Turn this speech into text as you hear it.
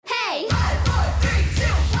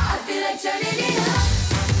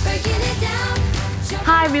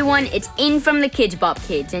everyone, it's Ayden from the KIDZ BOP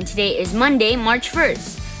Kids, and today is Monday, March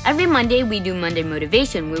 1st. Every Monday, we do Monday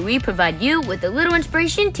Motivation, where we provide you with a little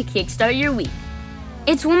inspiration to kickstart your week.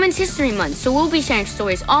 It's Women's History Month, so we'll be sharing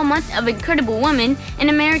stories all month of incredible women in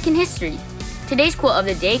American history. Today's quote of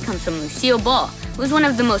the day comes from Lucille Ball, who is one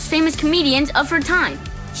of the most famous comedians of her time.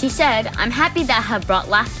 She said, "I'm happy that I have brought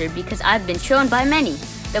laughter because I've been shown by many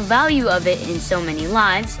the value of it in so many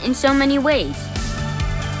lives, in so many ways."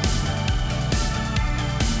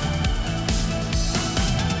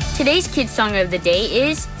 Today's kids song of the day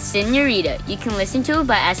is Senorita. You can listen to it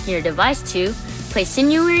by asking your device to play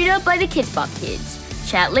Senorita by the KIDZ BOP Kids.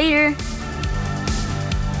 Chat later.